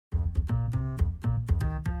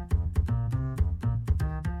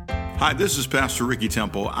Hi, this is Pastor Ricky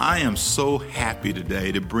Temple. I am so happy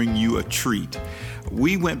today to bring you a treat.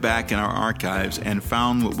 We went back in our archives and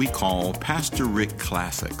found what we call Pastor Rick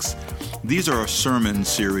Classics. These are a sermon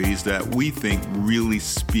series that we think really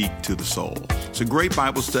speak to the soul. It's a great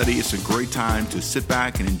Bible study. It's a great time to sit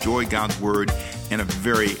back and enjoy God's Word in a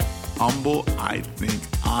very humble, I think,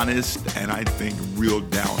 honest, and I think real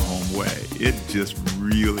down-home way. It just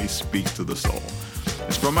really speaks to the soul.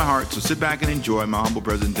 It's from my heart, so sit back and enjoy my humble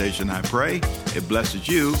presentation. I pray it blesses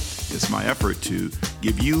you. It's my effort to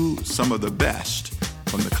give you some of the best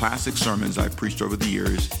from the classic sermons I've preached over the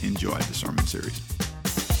years. Enjoy the sermon series.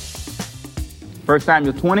 1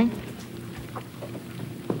 Samuel 20.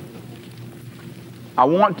 I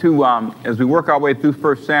want to, as we work our way through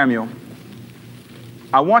 1 Samuel,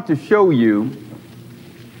 I want to show you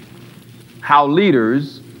how a leader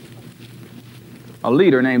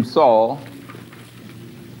named Saul,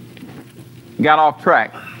 got off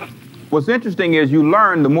track. What's interesting is you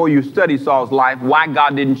learn the more you study Saul's life why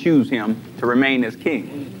God didn't choose him to remain as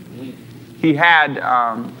king. He had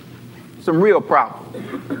some real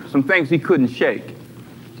problems, some things he couldn't shake.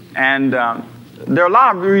 And there are a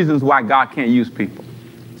lot of reasons why God can't use people.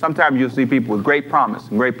 Sometimes you'll see people with great promise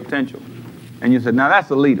and great potential. And you say, now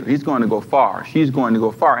that's a leader. He's going to go far. She's going to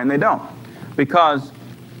go far. And they don't. Because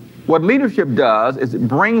what leadership does is it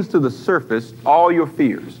brings to the surface all your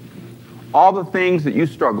fears, all the things that you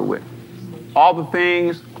struggle with, all the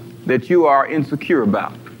things that you are insecure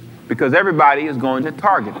about, because everybody is going to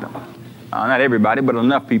target them. Not everybody, but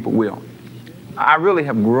enough people will. I really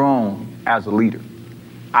have grown as a leader.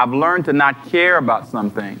 I've learned to not care about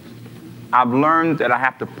some things. I've learned that I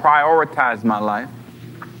have to prioritize my life.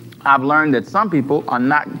 I've learned that some people are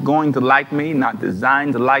not going to like me, not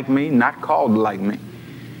designed to like me, not called to like me.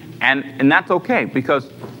 And that's okay, because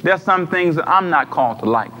there's some things that I'm not called to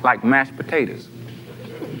like mashed potatoes.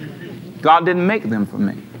 God didn't make them for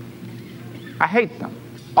me. I hate them.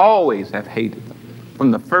 Always have hated them.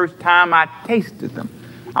 From the first time I tasted them,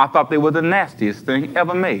 I thought they were the nastiest thing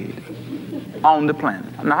ever made on the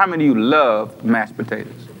planet. Now, how many of you love mashed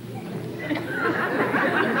potatoes?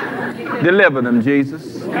 Deliver them,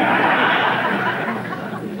 Jesus.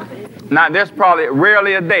 Now, there's probably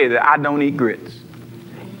rarely a day that I don't eat grits.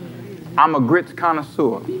 I'm a grits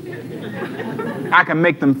connoisseur. I can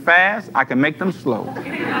make them fast. I can make them slow.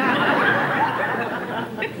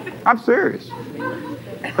 I'm serious.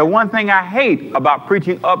 The one thing I hate about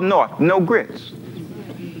preaching up north, no grits.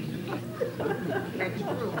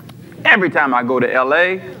 Every time I go to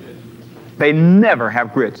L.A., they never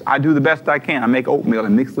have grits. I do the best I can. I make oatmeal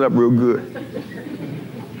and mix it up real good.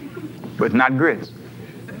 But not grits.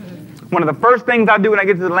 One of the first things I do when I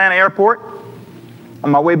get to the Atlanta airport, on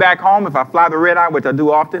my way back home, if I fly the red eye, which I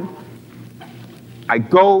do often, I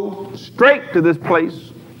go straight to this place.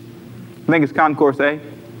 I think it's Concourse A.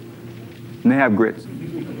 And they have grits.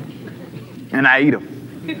 And I eat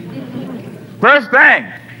them. First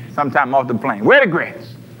thing, sometime off the plane. Where the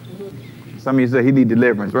grits? Some of you say he need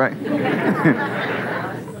deliverance, right?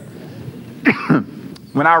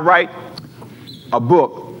 When I write a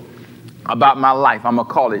book about my life, I'm going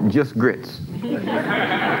to call it Just Grits.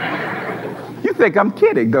 You think I'm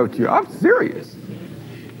kidding, don't you? I'm serious.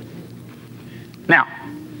 Now,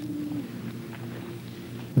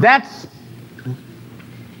 that's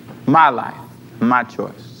my life, my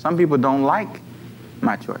choice. Some people don't like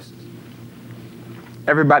my choices.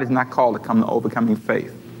 Everybody's not called to come to overcoming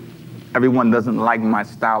faith. Everyone doesn't like my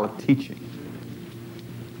style of teaching.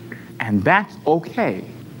 And that's okay.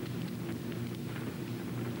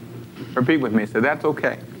 Repeat with me. Say, that's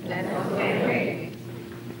okay. That's okay.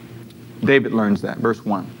 David learns that. Verse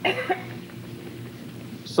 1.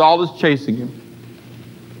 Saul is chasing him.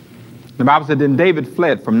 The Bible said, then David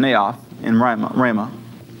fled from Naioth in Ramah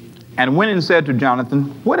and went and said to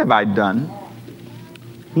Jonathan, what have I done?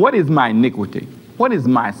 What is my iniquity? What is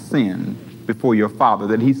my sin before your father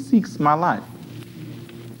that he seeks my life?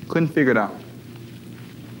 Couldn't figure it out.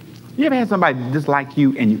 You ever had somebody dislike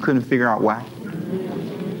you and you couldn't figure out why?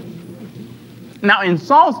 Now, in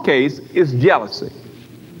Saul's case, it's jealousy,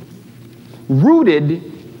 rooted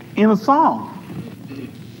in a song.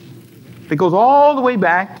 It goes all the way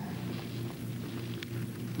back,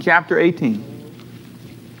 chapter 18,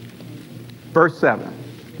 verse 7.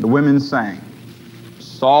 The women sang,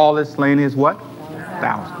 Saul has slain his what?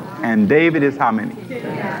 1,000. And David is how many?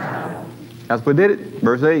 10,000. That's what did it.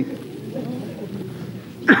 Verse 8.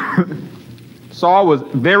 Saul was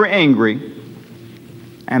very angry,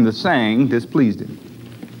 and the saying displeased him.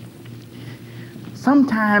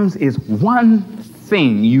 Sometimes it's one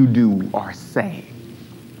thing you do or say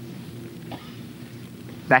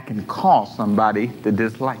that can cause somebody to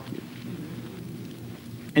dislike you.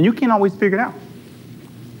 And you can't always figure it out.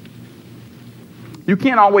 You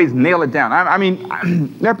can't always nail it down. I mean,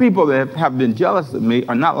 there are people that have been jealous of me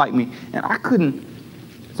or not like me, and I couldn't.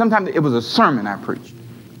 Sometimes it was a sermon I preached.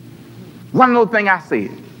 One little thing I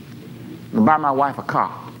said, to buy my wife a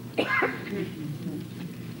car.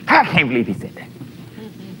 I can't believe he said that.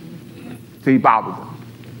 So he bothered them.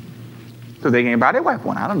 So they can't buy their wife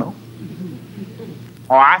one, I don't know.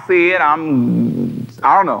 Or I said, I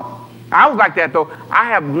don't know. I was like that though.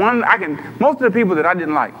 Most of the people that I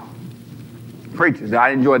didn't like, preachers, that I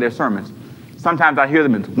enjoyed their sermons, sometimes I hear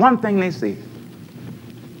them, it's one thing they say.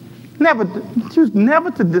 Choose never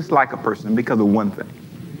to dislike a person because of one thing.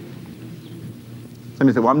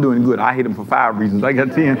 Somebody said, well, I'm doing good. I hate them for 5 reasons. I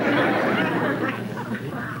got 10.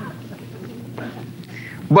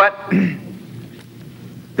 But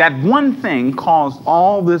that one thing caused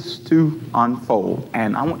all this to unfold,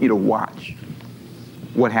 and I want you to watch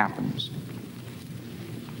what happens.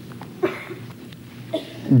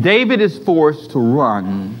 David is forced to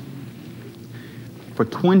run for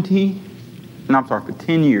 10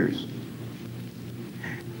 years.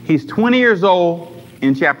 He's 20 years old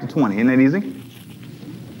in chapter 20, isn't that easy?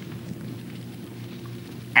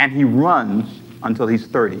 And he runs until he's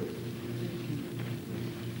 30.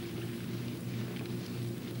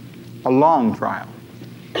 A long trial.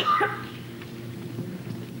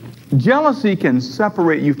 Jealousy can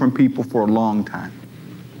separate you from people for a long time,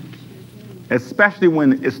 especially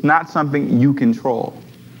when it's not something you control.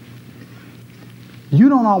 You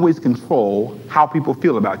don't always control how people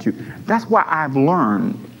feel about you. That's why I've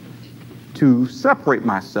learned to separate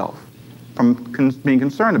myself from being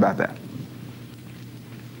concerned about that.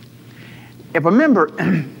 If a member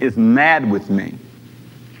is mad with me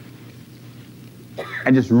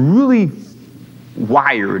and just really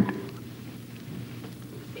wired,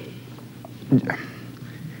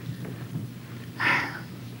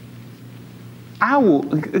 I will,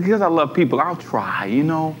 because I love people, I'll try, you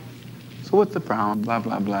know. So what's the problem? Blah,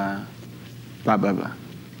 blah, blah. Blah, blah, blah.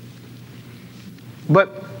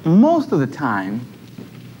 But most of the time,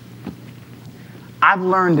 I've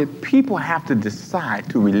learned that people have to decide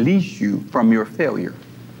to release you from your failure.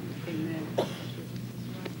 Amen.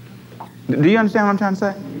 Do you understand what I'm trying to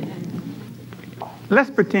say?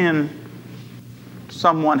 Let's pretend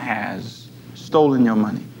someone has stolen your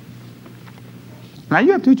money. Now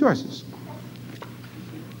you have 2 choices.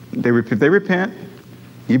 If they repent,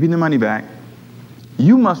 give you the money back,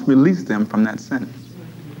 you must release them from that sentence.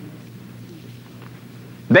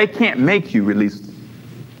 They can't make you release them.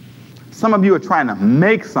 Some of you are trying to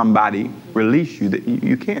make somebody release you that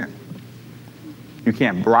you can't. You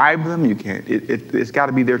can't bribe them. You can't. It's got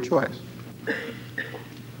to be their choice.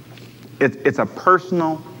 It's a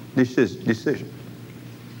personal decision.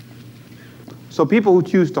 So people who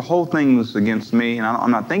choose to hold things against me, and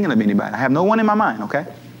I'm not thinking of anybody. I have no one in my mind, okay?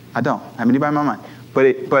 I don't have anybody in my mind.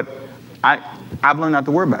 But I've learned not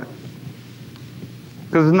to worry about it.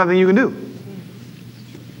 Because there's nothing you can do.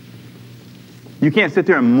 You can't sit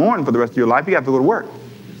there and mourn for the rest of your life. You have to go to work.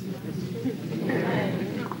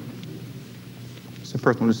 It's a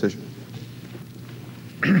personal decision.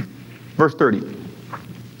 Verse 30.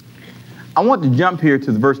 I want to jump here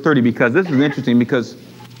to the verse 30 because this is interesting, because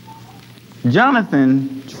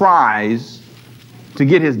Jonathan tries to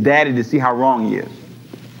get his daddy to see how wrong he is.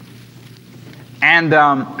 And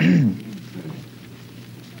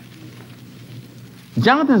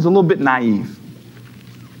Jonathan's a little bit naive.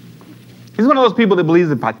 He's one of those people that believes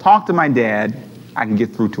if I talk to my dad, I can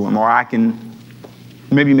get through to him, or I can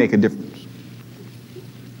maybe make a difference.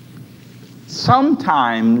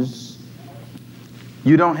 Sometimes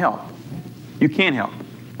you don't help. You can't help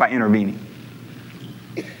by intervening.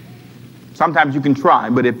 Sometimes you can try,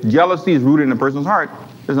 but if jealousy is rooted in a person's heart,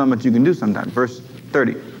 there's not much you can do sometimes. Verse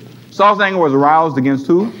 30. Saul's anger was aroused against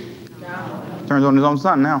who? Turns on his own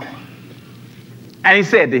son now. And he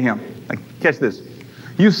said to him, catch this,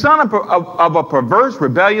 you son of a perverse,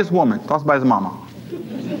 rebellious woman. Talks about his mama.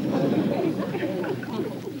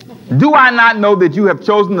 Do I not know that you have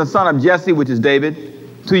chosen the son of Jesse, which is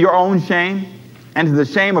David, to your own shame and to the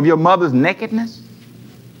shame of your mother's nakedness?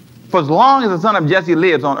 For as long as the son of Jesse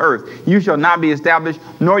lives on earth, you shall not be established,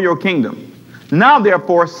 nor your kingdom. Now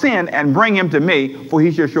therefore send and bring him to me, for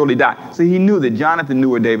he shall surely die. See, he knew that Jonathan knew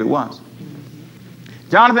where David was.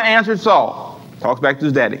 Jonathan answered Saul, talks back to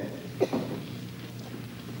his daddy.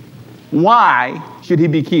 Why should he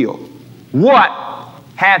be killed? What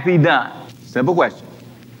hath he done? Simple question.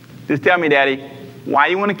 Just tell me, Daddy, why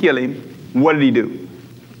you want to kill him? What did he do?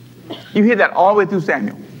 You hear that all the way through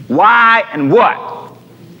Samuel. Why and what?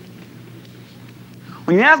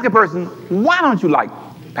 When you ask a person, why don't you like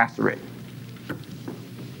Pastor Rick?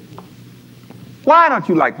 Why don't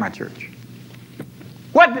you like my church?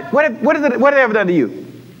 What have they ever done to you?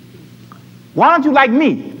 Why don't you like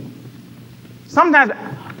me? Sometimes,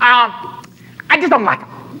 I just don't like them.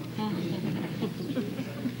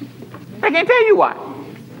 I can't tell you why.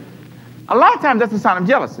 A lot of times that's a sign of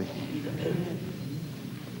jealousy.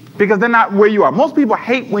 Because they're not where you are. Most people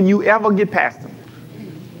hate when you ever get past them.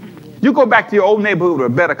 You go back to your old neighborhood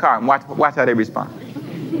with a better car and watch how they respond.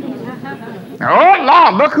 Oh,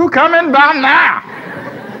 Lord, look who coming by now.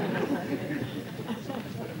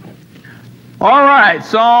 All right,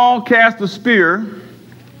 Saul cast a spear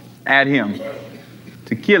at him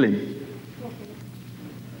to kill him.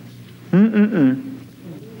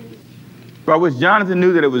 By which Jonathan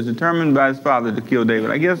knew that it was determined by his father to kill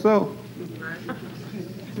David. I guess so.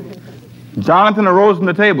 Jonathan arose from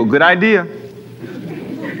the table. Good idea.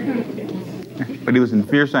 But he was in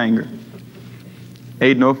fierce anger.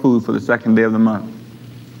 Ate no food for the second day of the month.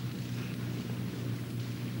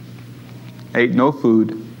 Ate no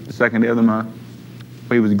food the second day of the month.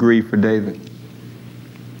 But he was grieved for David.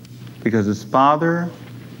 Because his father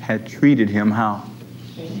had treated him how?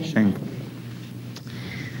 Shameful.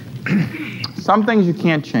 Some things you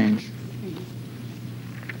can't change.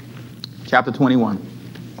 Chapter 21,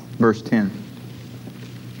 verse 10.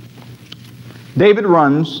 David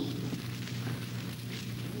runs.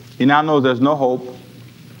 He now knows there's no hope.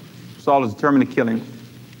 Saul is determined to kill him.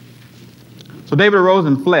 So David arose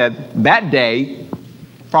and fled that day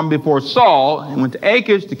from before Saul and went to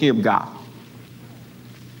Achish, the king of Gath.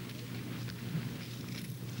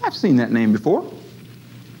 I've seen that name before.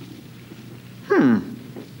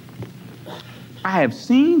 I have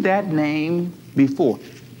seen that name before.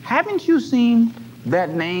 Haven't you seen that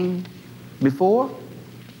name before?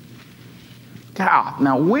 God,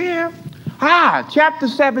 now where? Chapter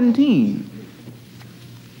 17.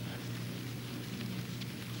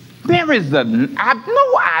 There is I know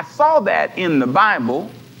I saw that in the Bible.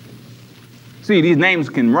 See, these names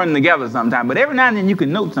can run together sometimes, but every now and then you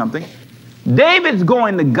can note something. David's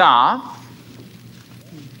going to Gath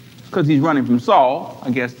because he's running from Saul, I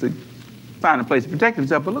guess, to find a place to protect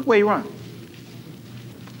himself, but look where he runs.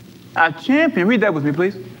 A champion, read that with me,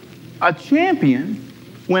 please. A champion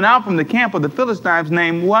went out from the camp of the Philistines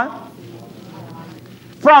named what?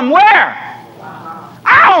 From where?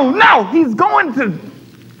 Oh, no, he's going to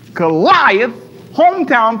Goliath's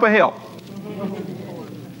hometown for help.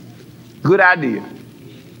 Good idea.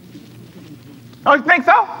 Don't you think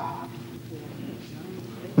so?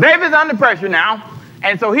 David's under pressure now,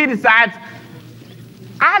 and so he decides,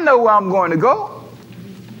 I know where I'm going to go.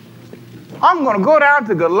 I'm going to go down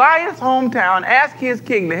to Goliath's hometown, ask his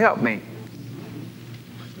king to help me.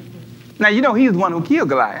 Now, you know he's the one who killed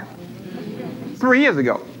Goliath 3 years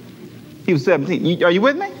ago. He was 17. Are you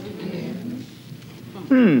with me?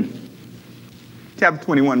 Chapter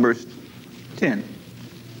 21, verse 10.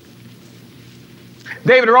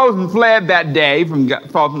 David arose and fled that day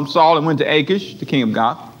from Saul and went to Achish, the king of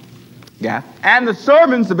Gath. And the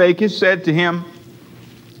servants of Achish said to him,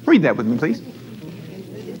 read that with me, please.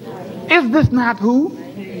 Is this not who?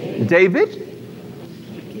 David?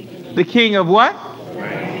 The king of what?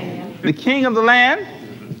 The king of the land?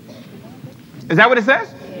 Is that what it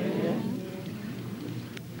says?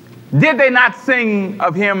 Did they not sing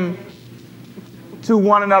of him to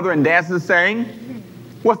one another and dances saying,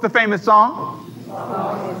 what's the famous song?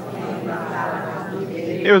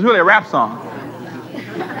 It was really a rap song.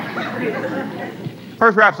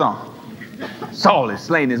 First rap song. Saul is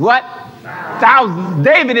slain his what? Thousands.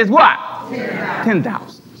 David is what?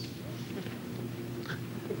 10,000.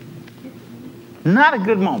 Not a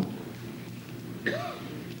good moment.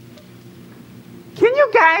 Can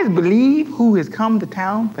you guys believe who has come to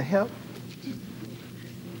town for help?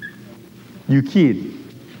 You kidding.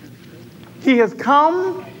 He has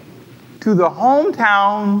come to the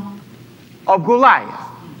hometown of Goliath.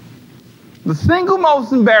 The single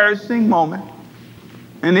most embarrassing moment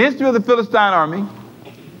in the history of the Philistine army.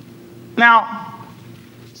 Now,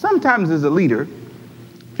 sometimes as a leader,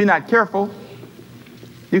 if you're not careful,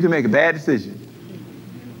 you can make a bad decision.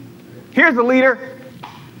 Here's a leader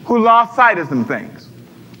who lost sight of some things.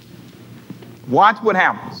 Watch what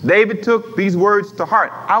happens. David took these words to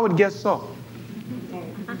heart. I would guess so.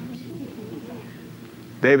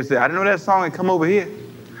 David said, I didn't know that song had come over here.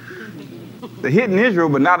 The hit in Israel,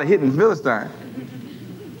 but not a hit in Philistine.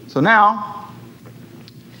 So now,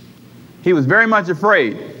 he was very much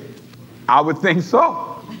afraid. I would think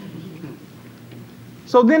so.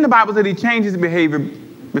 So then the Bible said he changed his behavior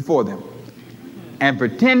before them and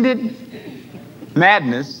pretended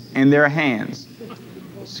madness in their hands,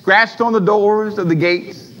 scratched on the doors of the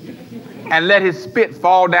gates, and let his spit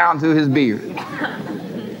fall down to his beard.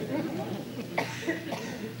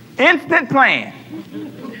 Instant plan.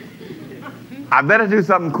 I better do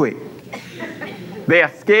something quick. They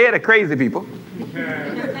are scared of crazy people.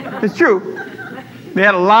 It's true. They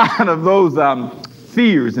had a lot of those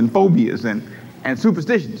fears and phobias and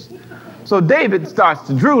superstitions. So David starts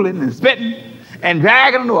to drooling and spitting and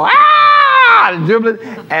dragging them, and dribbling,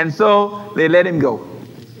 and so they let him go.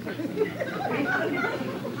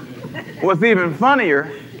 What's even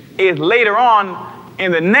funnier is later on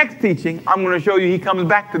in the next teaching, I'm going to show you he comes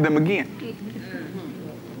back to them again.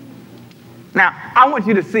 Now, I want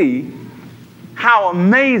you to see how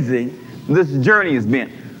amazing this journey has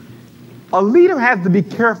been. A leader has to be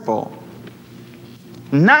careful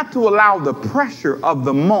not to allow the pressure of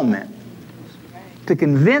the moment to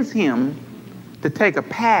convince him to take a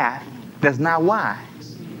path that's not wise.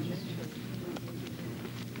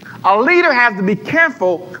 A leader has to be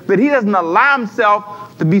careful that he doesn't allow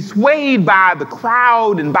himself to be swayed by the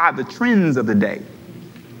crowd and by the trends of the day,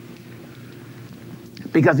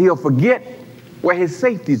 because he'll forget where his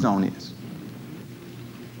safety zone is.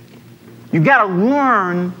 You got to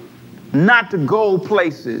learn not to go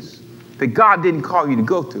places that God didn't call you to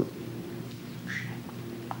go to.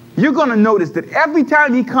 You're going to notice that every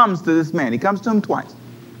time he comes to this man, he comes to him twice,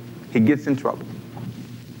 he gets in trouble.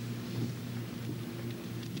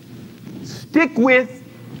 Stick with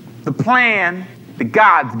the plan that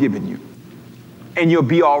God's given you, and you'll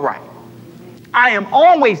be all right. I am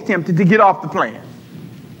always tempted to get off the plan.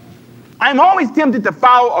 I'm always tempted to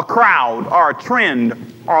follow a crowd or a trend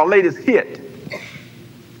or a latest hit.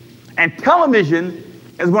 And television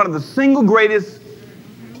is one of the single greatest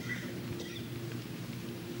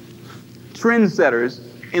trendsetters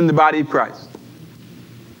in the body of Christ.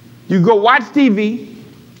 You go watch TV,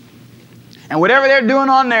 and whatever they're doing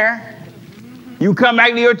on there, you come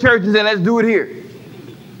back to your church and say, let's do it here.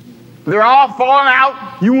 They're all falling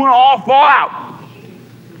out. You want to all fall out.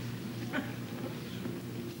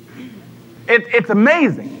 It's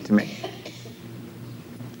amazing to me.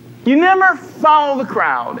 You never follow the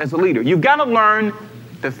crowd as a leader. You've got to learn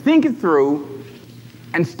to think it through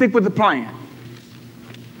and stick with the plan.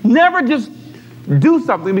 Never just do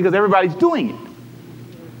something because everybody's doing it.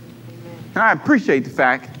 And I appreciate the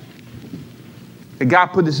fact that God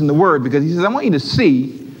put this in the Word, because he says, I want you to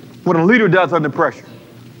see what a leader does under pressure.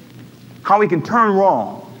 How he can turn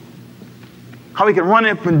wrong. How he can run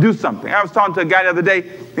up and do something. I was talking to a guy the other day.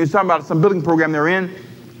 He was talking about some building program they're in.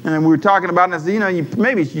 And we were talking about it, and I said,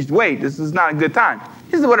 maybe you should wait. This is not a good time.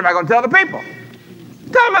 He said, what am I going to tell the people?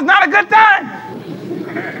 Tell them it's not a good time.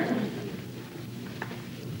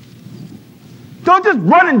 Don't just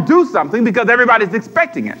run and do something because everybody's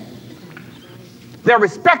expecting it. They'll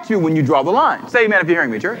respect you when you draw the line. Say amen if you're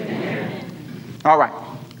hearing me, church. All right.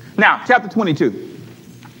 Now, chapter 22.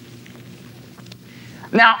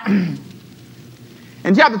 Now,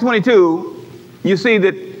 in chapter 22, you see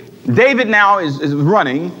that David now is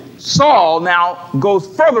running. Saul now goes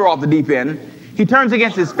further off the deep end. He turns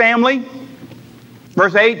against his family.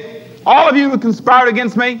 Verse 8, all of you who conspired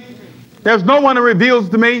against me, there's no one who reveals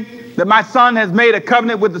to me that my son has made a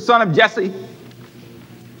covenant with the son of Jesse.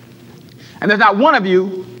 And there's not one of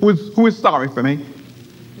you who is sorry for me,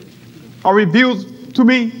 or reveals to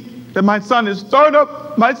me that my son has stirred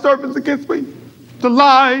up my servants against me to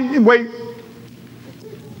lie in wait.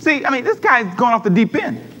 See, this guy's going off the deep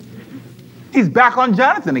end. He's back on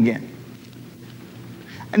Jonathan again.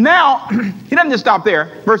 And now, he doesn't just stop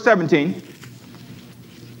there. Verse 17.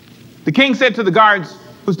 The king said to the guards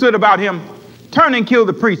who stood about him, turn and kill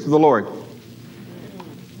the priests of the Lord,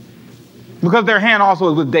 because their hand also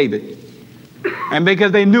is with David, and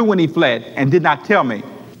because they knew when he fled and did not tell me.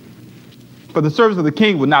 For the servants of the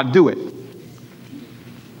king would not do it.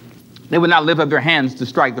 They would not lift up their hands to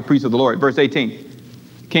strike the priests of the Lord. Verse 18.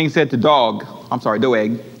 The king said to Doeg.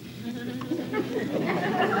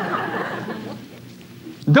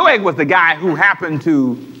 Doeg was the guy who happened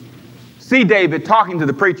to see David talking to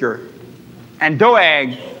the preacher, and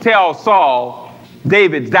Doeg tells Saul,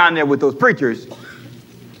 David's down there with those preachers.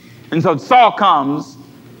 And so Saul comes,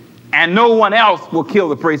 and no one else will kill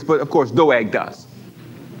the priest, but of course Doeg does.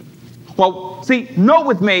 Well, see, note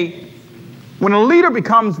with me, when a leader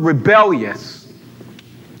becomes rebellious,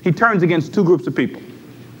 he turns against two groups of people.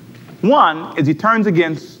 One is he turns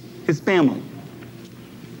against his family.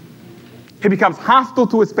 He becomes hostile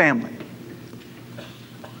to his family.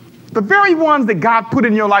 The very ones that God put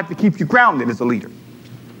in your life to keep you grounded as a leader.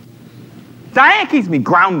 Diane keeps me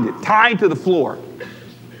grounded, tied to the floor.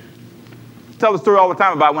 I tell the story all the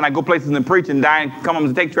time about when I go places and preach and Diane comes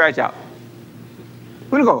to take trash out.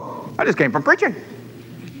 Where'd it go? I just came from preaching.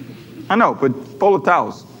 I know, but full of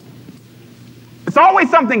towels. It's always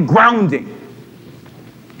something grounding.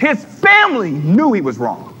 His family knew he was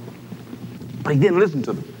wrong, but he didn't listen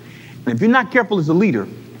to them. And if you're not careful as a leader,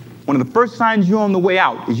 one of the first signs you're on the way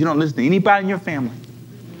out is you don't listen to anybody in your family.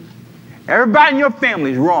 Everybody in your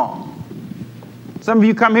family is wrong. Some of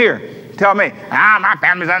you come here, tell me, my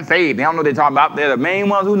family's unsaved. They don't know what they're talking about. They're the main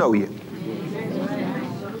ones who know you.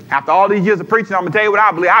 After all these years of preaching, I'm going to tell you what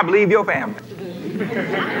I believe. I believe your family.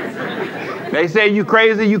 They say you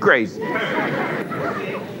crazy, you crazy.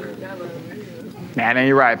 That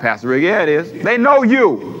ain't right, Pastor Rick. Yeah, it is. They know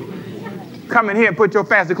you. Come in here and put your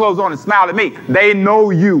fancy clothes on and smile at me. They know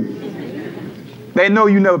you. They know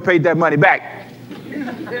you never paid that money back.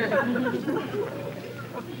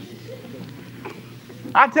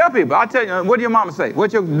 I tell people, what do your mama say?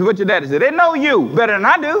 What your daddy say? They know you better than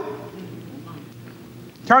I do.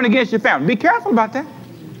 Turn against your family. Be careful about that.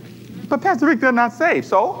 But Pastor Rick, they're not saved.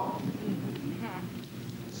 So?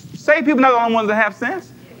 Saved people are not the only ones that have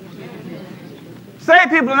sense.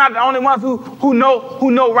 Saved people are not the only ones who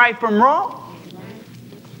know right from wrong.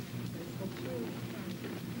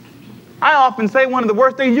 I often say one of the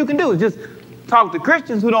worst things you can do is just talk to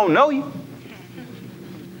Christians who don't know you.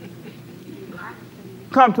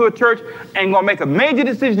 Come to a church and gonna make a major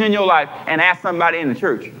decision in your life and ask somebody in the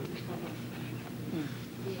church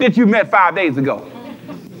that you met 5 days ago.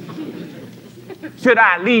 Should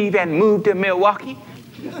I leave and move to Milwaukee?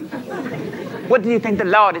 What do you think the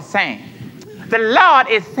Lord is saying? The Lord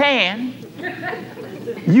is saying,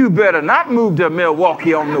 you better not move to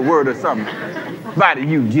Milwaukee on the word of somebody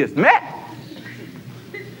you just met.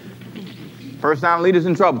 First sign, leader's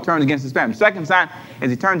in trouble, turns against his family. Second sign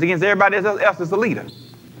is he turns against everybody else as a leader.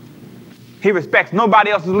 He respects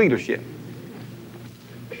nobody else's leadership.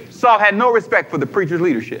 Saul had no respect for the preacher's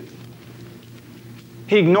leadership.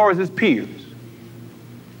 He ignores his peers.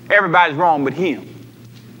 Everybody's wrong but him.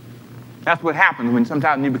 That's what happens when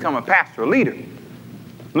sometimes you become a pastor, a leader.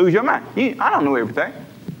 Lose your mind. I don't know everything.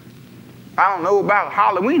 I don't know about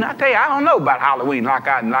Halloween. I tell you, I don't know about Halloween like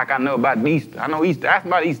I know about Easter. I know Easter. Ask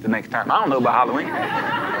about Easter next time. I don't know about Halloween.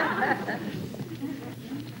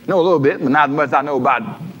 Know a little bit, but not as much as I know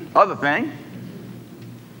about other things.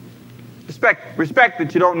 Respect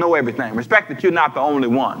that you don't know everything. Respect that you're not the only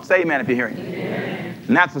one. Say amen if you're hearing it.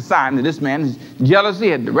 And that's a sign that this man's jealousy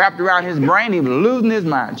had wrapped around his brain. He was losing his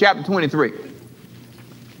mind. Chapter 23.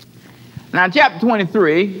 Now, chapter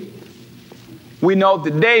 23, we know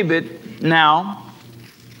that David, now,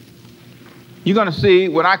 you're going to see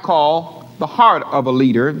what I call the heart of a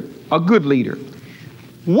leader, a good leader.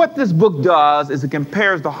 What this book does is it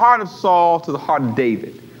compares the heart of Saul to the heart of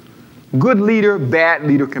David. Good leader, bad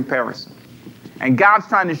leader comparison. And God's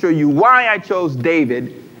trying to show you why I chose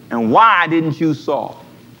David and why I didn't choose Saul.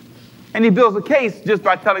 And he builds a case just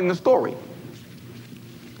by telling the story.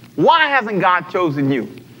 Why hasn't God chosen you?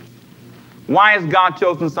 Why has God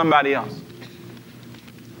chosen somebody else?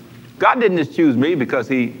 God didn't just choose me because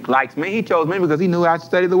he likes me. He chose me because he knew I'd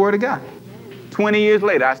study the Word of God. 20 years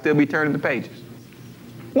later, I'd still be turning the pages.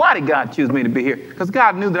 Why did God choose me to be here? Because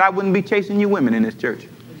God knew that I wouldn't be chasing you women in this church.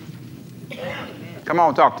 Come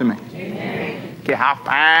on, talk to me. Amen. I don't care how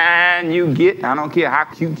fine you get. I don't care how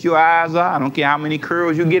cute your eyes are. I don't care how many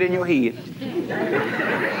curls you get in your head.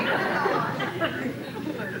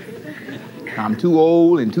 I'm too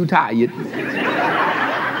old and too tired.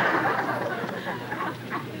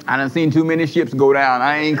 I done seen too many ships go down.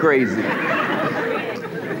 I ain't crazy.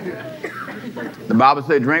 The Bible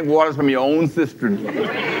said, drink waters from your own cistern.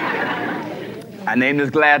 I named this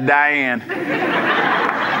glass Diane.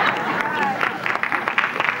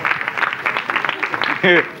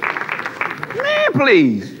 Man,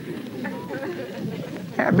 please.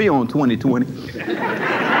 Have me on 2020.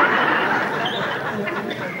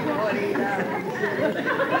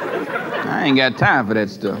 I ain't got time for that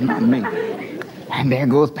stuff, not me. And there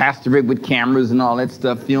goes Pastor Rick with cameras and all that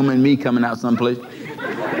stuff, filming me coming out someplace.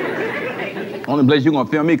 Only place you're going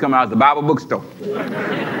to film me coming out is the Bible bookstore.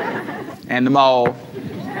 And the mall.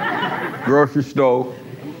 Grocery store.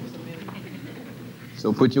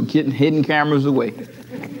 So put your hidden cameras away.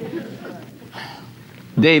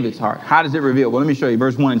 David's heart. How does it reveal? Well, let me show you.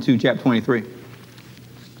 Verse 1 and 2, chapter 23.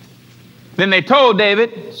 Then they told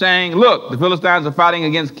David, saying, look, the Philistines are fighting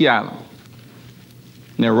against Keilah. And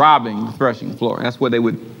they're robbing the threshing floor. That's where they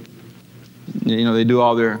would, they do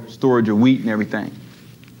all their storage of wheat and everything.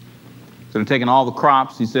 So they're taking all the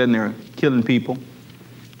crops, he said, and they're killing people.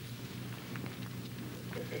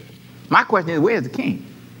 My question is, where's the king?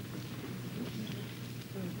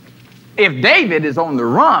 If David is on the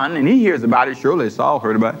run and he hears about it, surely Saul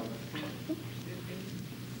heard about it.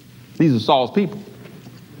 These are Saul's people.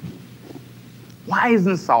 Why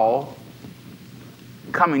isn't Saul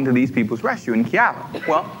coming to these people's rescue in Keilah?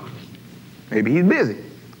 Well, maybe he's busy.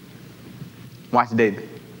 Watch David.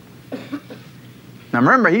 Now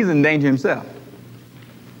remember, he's in danger himself.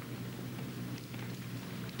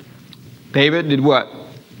 David did what?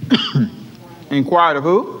 Inquired of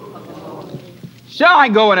who? Shall I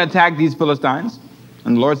go and attack these Philistines?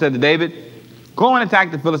 And the Lord said to David, go and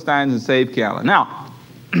attack the Philistines and save Keilah. Now,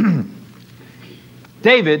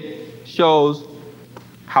 David shows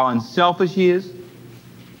how unselfish he is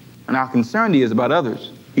and how concerned he is about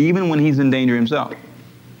others, even when he's in danger himself.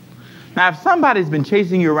 Now, if somebody's been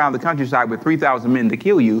chasing you around the countryside with 3,000 men to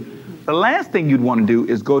kill you, the last thing you'd want to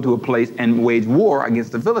do is go to a place and wage war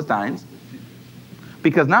against the Philistines,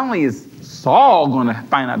 because not only is Saul going to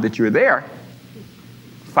find out that you're there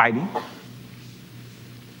fighting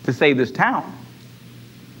to save this town,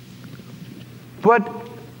 but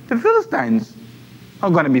the Philistines are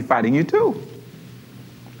going to be fighting you too.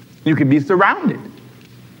 You could be surrounded.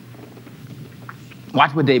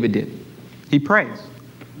 Watch what David did. He prays,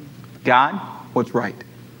 God, what's right?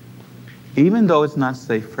 Even though it's not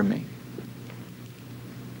safe for me.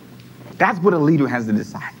 That's what a leader has to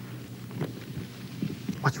decide.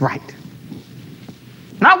 What's right?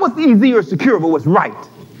 Not what's easy or secure, but what's right.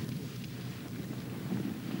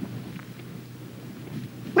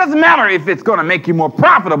 Doesn't matter if it's going to make you more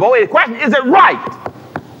profitable. The question is it right?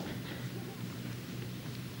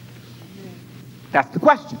 That's the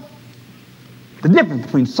question. The difference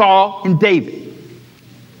between Saul and David.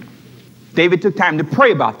 David took time to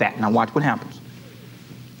pray about that. Now watch what happens.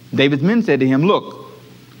 David's men said to him, look,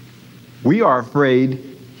 we are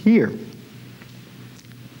afraid here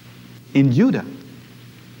in Judah.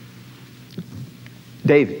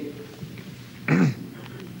 David,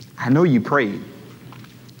 I know you prayed,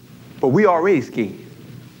 but we already scared.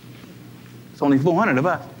 It's only 400 of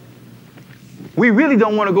us. We really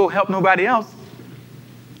don't want to go help nobody else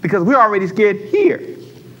because we're already scared here.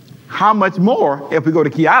 How much more if we go to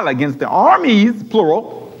Keilah against the armies,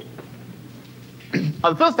 plural, of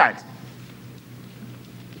the Philistines?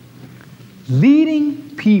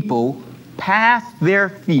 Leading people past their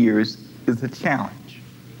fears is a challenge.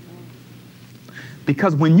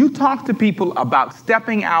 Because when you talk to people about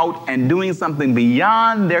stepping out and doing something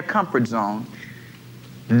beyond their comfort zone,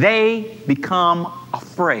 they become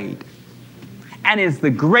afraid. And it's the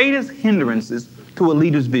greatest hindrances to a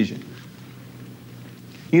leader's vision.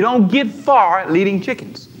 You don't get far leading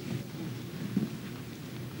chickens.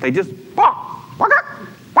 They just bark,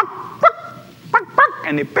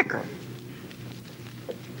 and they bicker.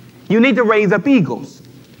 You need to raise up eagles.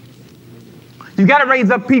 You've got to raise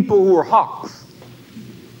up people who are hawks.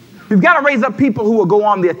 You've got to raise up people who will go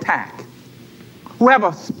on the attack, who have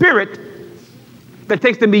a spirit that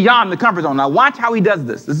takes them beyond the comfort zone. Now watch how he does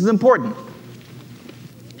this. This is important.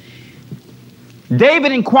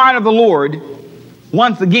 David inquired of the Lord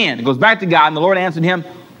once again. It goes back to God, and the Lord answered him,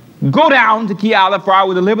 go down to Keilah, for I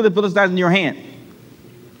will deliver the Philistines in your hand.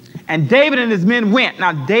 And David and his men went.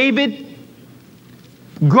 Now David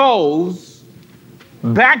goes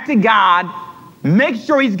back to God, makes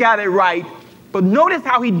sure he's got it right, but notice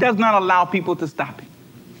how he does not allow people to stop him.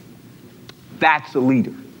 That's a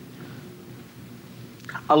leader.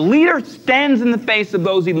 A leader stands in the face of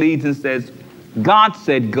those he leads and says, God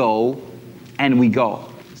said go, and we go.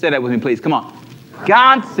 Say that with me, please. Come on.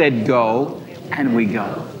 God said go, and we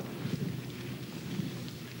go.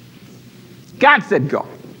 God said go.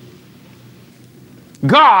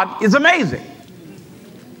 God is amazing.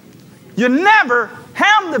 You never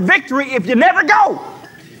have the victory if you never go.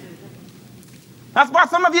 That's why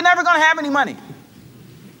some of you are never going to have any money.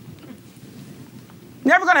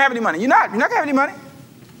 You're never going to have any money. You're not going to have any money.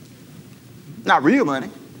 Not real money.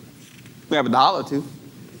 We have $1 or $2.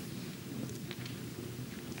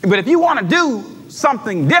 But if you want to do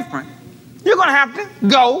something different, you're going to have to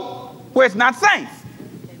go where it's not safe.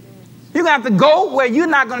 You're going to have to go where you're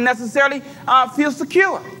not going to necessarily feel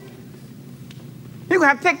secure. You're going to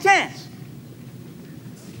have to take a chance.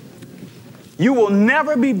 You will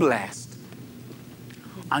never be blessed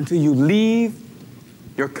until you leave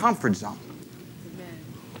your comfort zone.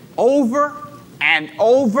 Over and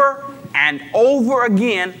over and over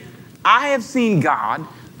again, I have seen God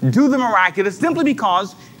do the miraculous simply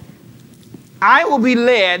because I will be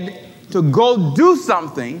led to go do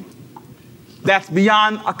something that's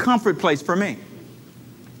beyond a comfort place for me.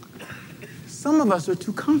 Some of us are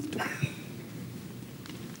too comfortable.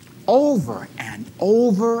 Over and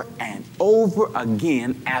over and over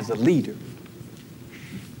again as a leader,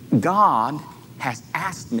 God has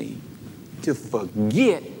asked me to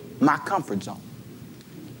forget my comfort zone.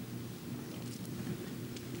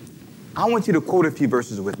 I want you to quote a few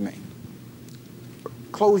verses with me.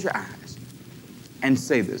 Close your eyes and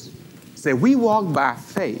say this. Say, we walk by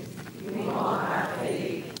faith,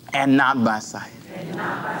 and not by sight.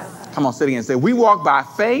 Come on, say it again. Say, we walk by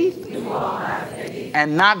faith,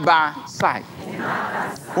 and not by sight.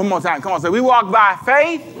 One more time. Come on, say, we walk by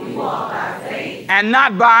faith, and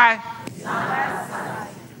not by sight.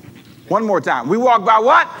 One more time. We walk by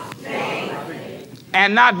what? Faith.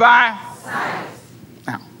 And not by sight.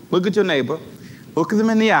 Now, look at your neighbor. Look at them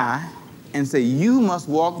in the eye and say, you must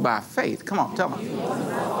walk by faith. Come on, tell them.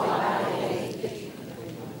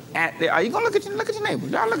 Are you going to look at your neighbor?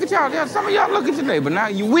 Y'all look at y'all. Some of y'all look at your neighbor.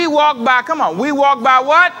 Now, we walk by, come on, we walk by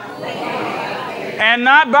what? And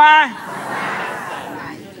not by?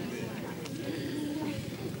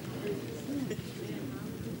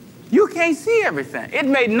 You can't see everything. It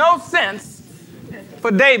made no sense for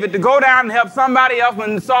David to go down and help somebody else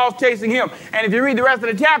when Saul's chasing him. And if you read the rest of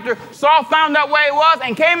the chapter, Saul found out where he was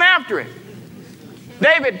and came after it.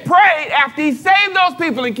 David prayed after he saved those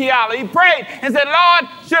people in Keilah. He prayed and said, Lord,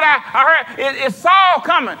 I heard, is Saul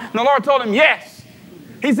coming? And the Lord told him, yes.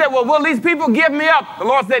 He said, well, will these people give me up? The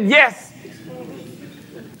Lord said, yes.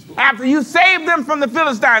 After you save them from the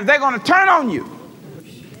Philistines, they're going to turn on you.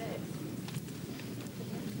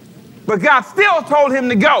 But God still told him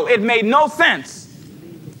to go. It made no sense.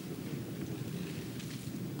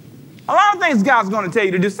 A lot of things God's going to tell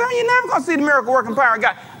you to do. Some of you never going to see the miracle working power of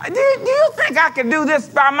God. Do you think I can do this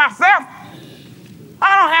by myself?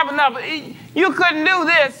 I don't have enough. You couldn't do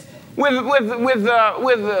this you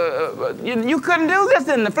couldn't do this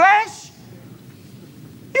in the flesh.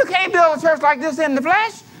 You can't build a church like this in the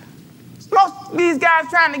flesh. Most of these guys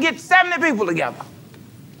trying to get 70 people together.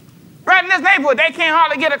 Right in this neighborhood, they can't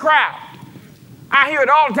hardly get a crowd. I hear it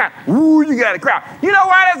all the time. Ooh, you got a crowd. You know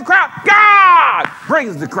why there's a crowd? God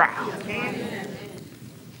brings the crowd.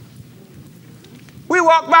 We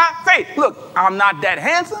walk by faith. Look, I'm not that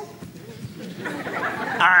handsome.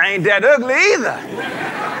 I ain't that ugly either.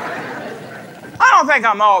 I don't think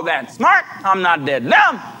I'm all that smart. I'm not that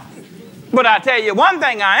dumb. But I tell you one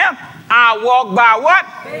thing I am. I walk by what?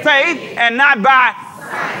 Faith, and not by.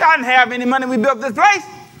 I didn't have any money. We built this place.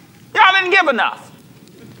 Y'all didn't give enough.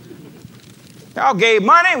 Y'all gave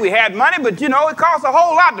money, we had money, but you know, it costs a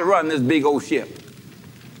whole lot to run this big old ship.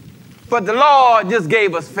 But the Lord just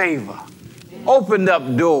gave us favor, opened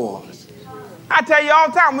up doors. I tell you all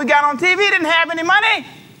the time, we got on TV, didn't have any money.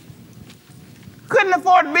 Couldn't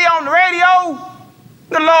afford to be on the radio.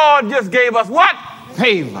 The Lord just gave us what?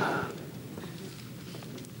 Favor.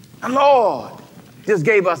 The Lord just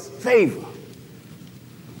gave us favor.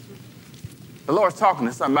 The Lord's talking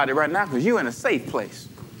to somebody right now because you're in a safe place.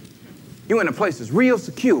 You're in a place that's real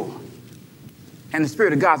secure. And the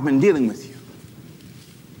Spirit of God's been dealing with you.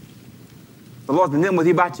 The Lord's been dealing with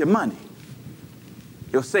you about your money.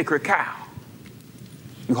 Your sacred cow.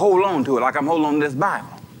 You hold on to it like I'm holding on to this Bible.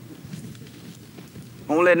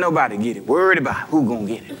 Don't let nobody get it. Worried about who's going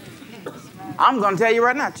to get it. I'm going to tell you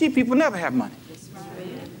right now, cheap people never have money.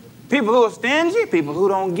 People who are stingy, people who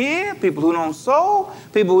don't give, people who don't sow,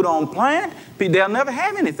 people who don't plant, they'll never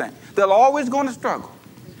have anything. They're always going to struggle.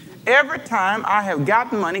 Every time I have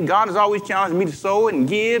gotten money, God has always challenged me to sow and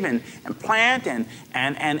give and plant, and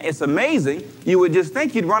it's amazing. You would just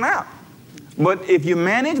think you'd run out. But if you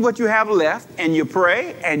manage what you have left and you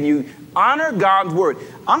pray and you honor God's word,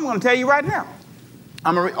 I'm going to tell you right now.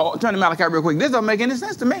 I'm going to turn to Malachi real quick. This doesn't make any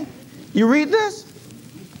sense to me. You read this?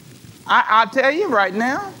 I'll tell you right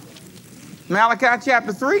now. Malachi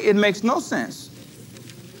chapter 3, it makes no sense.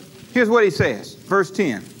 Here's what he says, verse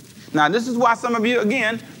 10. Now, this is why some of you,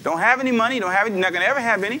 again, don't have any money, you're not going to ever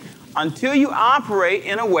have any, until you operate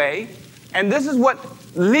in a way, and this is what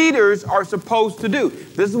leaders are supposed to do.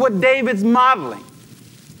 This is what David's modeling.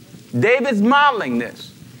 David's modeling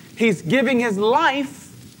this. He's giving his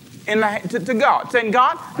life to God, saying,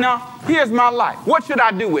 God, now, here's my life. What should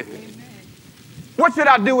I do with it? What should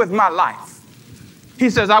I do with my life? He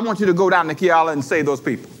says, I want you to go down to Keilah and save those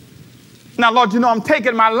people. Now, Lord, you know I'm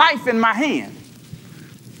taking my life in my hand.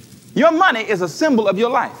 Your money is a symbol of your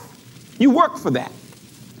life. You work for that.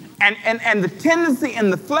 And the tendency in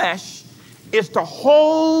the flesh is to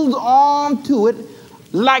hold on to it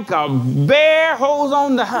like a bear holds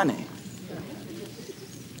on to honey.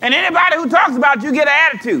 And anybody who talks about you get an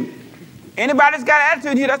attitude. Anybody that's got an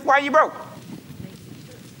attitude here, that's why you broke.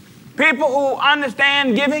 People who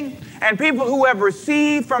understand giving and people who have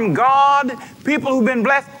received from God, people who've been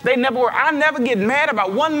blessed, they never were. I never get mad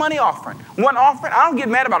about one money offering. One offering. I don't get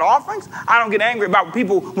mad about offerings. I don't get angry about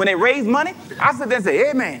people when they raise money. I sit there and say,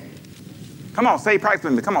 amen. Come on, say price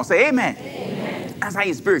with me. Come on, say amen. Amen. That's how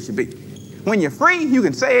your spirit should be. When you're free, you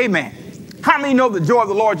can say amen. How many know the joy of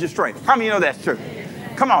the Lord is your strength? How many know that's true?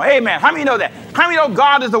 Come on, amen. How many know that? How many know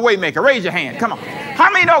God is the way maker? Raise your hand. Come on.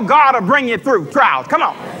 How many know God will bring you through trials? Come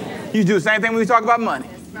on. You do the same thing when we talk about money.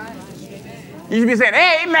 You should be saying,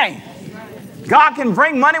 amen. God can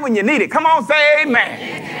bring money when you need it. Come on, say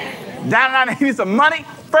amen. Down and I needed some money.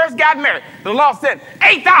 First got married. The law said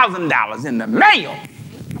 $8,000 in the mail.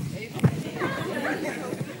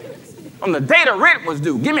 On the day the rent was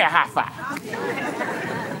due. Give me a high five.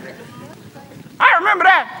 I remember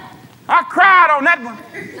that. I cried on that one.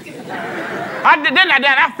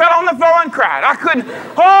 I fell on the floor and cried. I couldn't.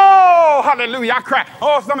 Oh, hallelujah. I cried.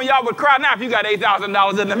 Oh, some of y'all would cry now if you got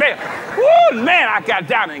 $8,000 in the mail. Woo, man, I got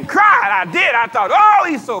down and cried. I did. I thought, oh,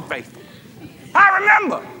 he's so faithful. I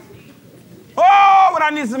remember. Oh, when I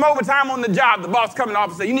needed some overtime on the job, the boss coming off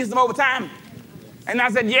and said, you need some overtime? And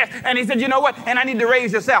I said, yes. And he said, you know what? And I need to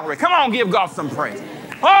raise your salary. Come on, give God some praise.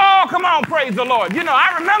 Oh, come on, praise the Lord. You know,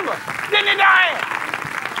 I remember. Didn't he, Diane?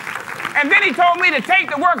 And then he told me to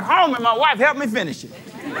take the work home, and my wife helped me finish it.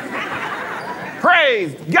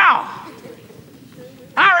 Praise God.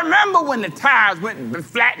 I remember when the tires went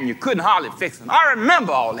flat and you couldn't hardly fix them. I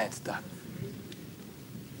remember all that stuff.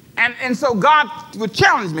 And so God would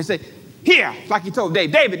challenge me, say, here, like he told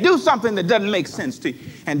David, David, do something that doesn't make sense to you.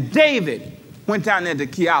 And David went down there to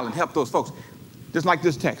Key Island, helped those folks. Just like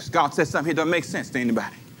this text, God says something here doesn't make sense to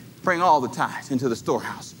anybody. Bring all the tithes into the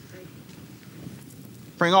storehouse.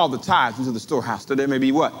 Bring all the tithes into the storehouse, that there may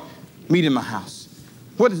be what? Meat in my house.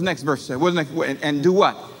 What does the next verse say? What is the next, and do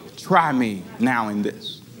what? Try me now in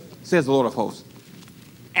this, says the Lord of hosts.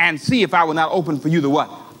 And see if I will not open for you the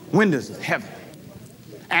what? Windows of heaven.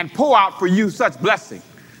 And pour out for you such blessing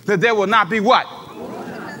that there will not be what?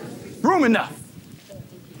 Room enough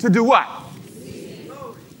to do what?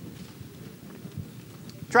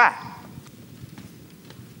 Try it.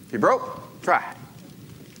 If you broke, try it.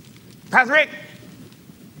 Pastor Rick,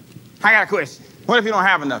 I got a question. What if you don't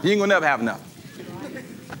have enough? You ain't gonna never have enough.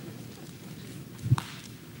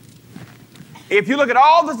 If you look at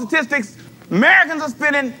all the statistics, Americans are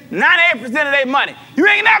spending 98% of their money. You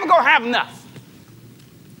ain't never gonna have enough.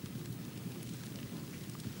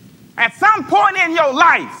 At some point in your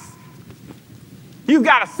life, you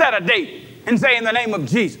gotta set a date and say, in the name of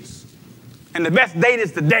Jesus. And the best date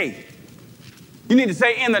is today. You need to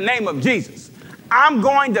say, in the name of Jesus, I'm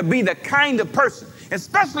going to be the kind of person,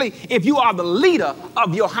 especially if you are the leader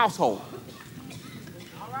of your household.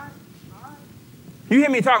 All right. You hear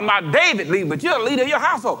me talking about David leading, but you're the leader of your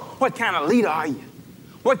household. What kind of leader are you?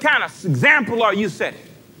 What kind of example are you setting?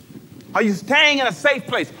 Are you staying in a safe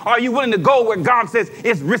place? Are you willing to go where God says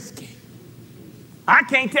it's risky? I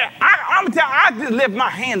can't tell. I just lift my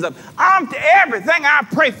hands up. Everything I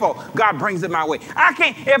pray for, God brings it my way. I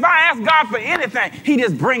can't. If I ask God for anything, he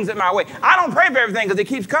just brings it my way. I don't pray for everything because it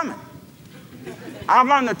keeps coming. I'm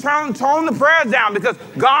learning to tone the prayers down because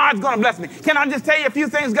God's going to bless me. Can I just tell you a few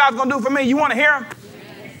things God's going to do for me? You want to hear them?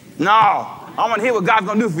 No. I want to hear what God's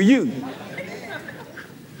going to do for you.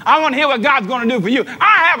 I want to hear what God's going to do for you.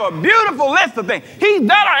 I have a beautiful list of things. He's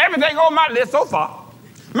done everything on my list so far.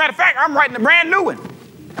 Matter of fact, I'm writing a brand new one.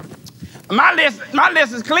 My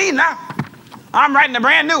list is clean now. I'm writing a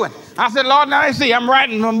brand new one. I said, Lord, now let's see. I'm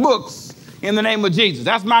writing some books in the name of Jesus.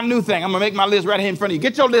 That's my new thing. I'm going to make my list right here in front of you.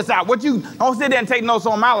 Get your list out. Don't sit there and take notes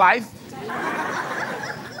on my life.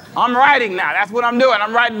 I'm writing now. That's what I'm doing.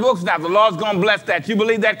 I'm writing books now. The Lord's going to bless that. You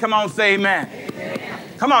believe that? Come on, say amen. Amen.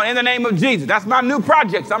 Come on, in the name of Jesus. That's my new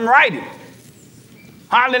projects. I'm writing.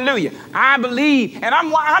 Hallelujah. I believe, and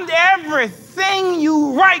I'm everything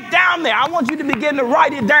you write down there, I want you to begin to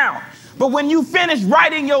write it down. But when you finish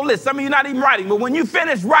writing your list, some of you not even writing, but when you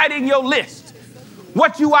finish writing your list,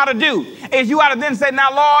 what you ought to do is you ought to then say,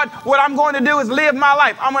 now, Lord, what I'm going to do is live my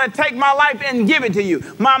life. I'm going to take my life and give it to you.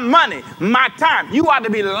 My money, my time. You ought to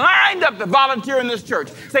be lined up to volunteer in this church.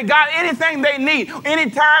 Say, God, anything they need, any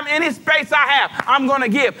time, any space I have, I'm going to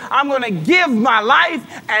give. I'm going to give my life.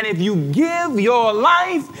 And if you give your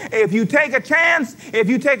life, if you take a chance, if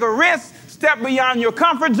you take a risk, step beyond your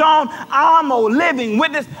comfort zone, I'm a living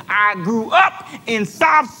witness. I grew up in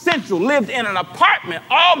South Central, lived in an apartment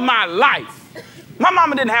all my life. My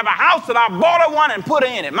mama didn't have a house, and I bought her one and put her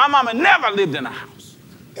in it. My mama never lived in a house,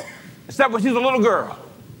 except when she was a little girl.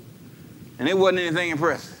 And it wasn't anything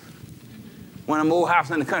impressive. One of them old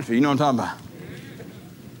houses in the country, you know what I'm talking about?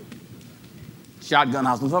 Shotgun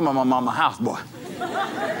house. I'm talking about my mama's house, boy.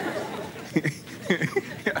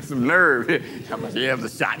 Got some nerve here. Yeah, it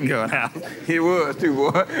was a shotgun house. It was too,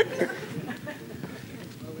 boy.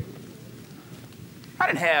 I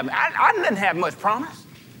didn't have much promise.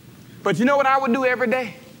 But you know what I would do every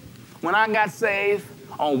day? When I got saved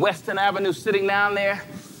on Western Avenue, sitting down there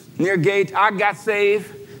near Gate, I got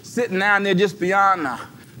saved sitting down there just beyond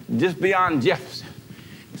Jefferson,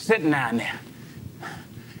 sitting down there.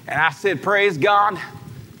 And I said, praise God,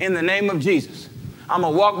 in the name of Jesus. I'm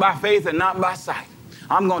going to walk by faith and not by sight.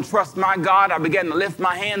 I'm going to trust my God. I began to lift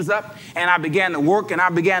my hands up, and I began to work, and I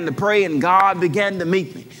began to pray, and God began to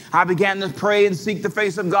meet me. I began to pray and seek the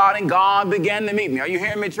face of God, and God began to meet me. Are you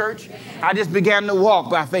hearing me, church? I just began to walk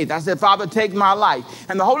by faith. I said, Father, take my life.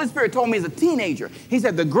 And the Holy Spirit told me as a teenager, he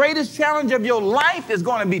said, the greatest challenge of your life is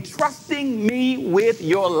going to be trusting me with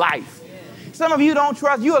your life. Some of you don't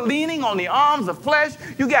trust. You are leaning on the arms of flesh.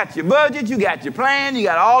 You got your budget. You got your plan. You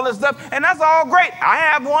got all this stuff. And that's all great. I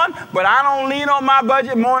have one, but I don't lean on my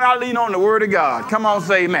budget more than I lean on the Word of God. Come on,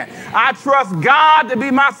 say amen. I trust God to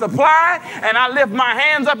be my supply, and I lift my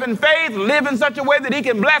hands up in faith, live in such a way that he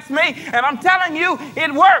can bless me. And I'm telling you,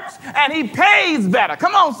 it works, and he pays better.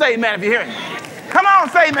 Come on, say amen if you're hearing me. Come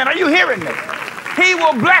on, say amen. Are you hearing me? He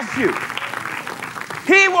will bless you.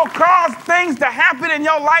 He will cause things to happen in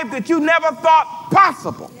your life that you never thought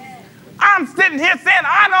possible. I'm sitting here saying,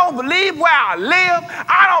 I don't believe where I live.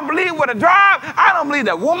 I don't believe what I drive. I don't believe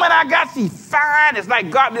the woman I got, she's fine. It's like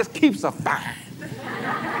God just keeps her fine.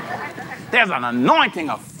 There's an anointing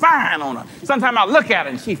of fine on her. Sometimes I look at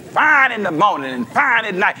her and she's fine in the morning and fine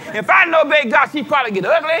at night. If I know big God, she'd probably get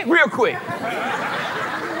ugly real quick.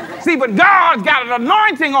 See, but God's got an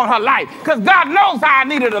anointing on her life because God knows how I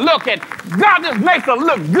need her to look, and God just makes her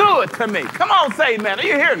look good to me. Come on, say amen. Are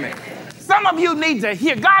you hearing me? Some of you need to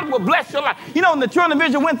hear. God will bless your life. You know, when the children of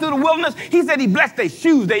Israel went through the wilderness, he said he blessed their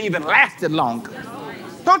shoes. They even lasted longer.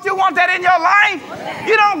 Don't you want that in your life?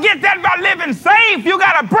 You don't get that by living safe. You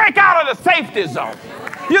got to break out of the safety zone.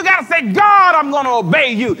 You got to say, God, I'm going to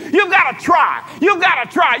obey you. You've got to try. You've got to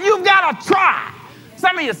try. You've got to try.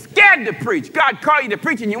 Some of you are scared to preach. God called you to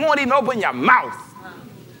preach and you won't even open your mouth.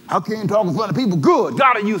 How can you talk in front of people? Good.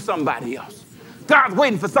 God will use somebody else. God's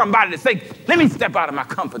waiting for somebody to say, let me step out of my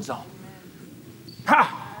comfort zone.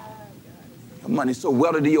 Ha! Your money's so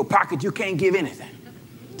welded to your pocket you can't give anything.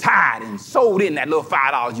 Tied and sold in that little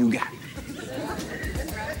 $5 you got.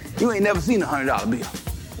 You ain't never seen a $100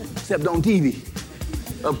 bill except on TV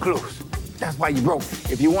up close. That's why you broke.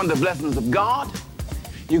 If you want the blessings of God,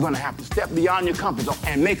 you're going to have to step beyond your comfort zone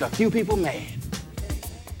and make a few people mad.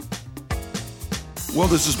 Well,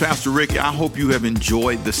 this is Pastor Rick. I hope you have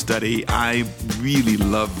enjoyed the study. I really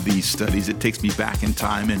love these studies. It takes me back in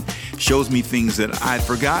time and shows me things that I'd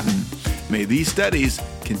forgotten. May these studies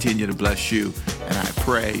continue to bless you, and I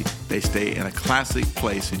pray they stay in a classic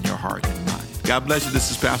place in your heart and mind. God bless you. This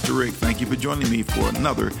is Pastor Rick. Thank you for joining me for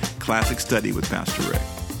another classic study with Pastor Rick.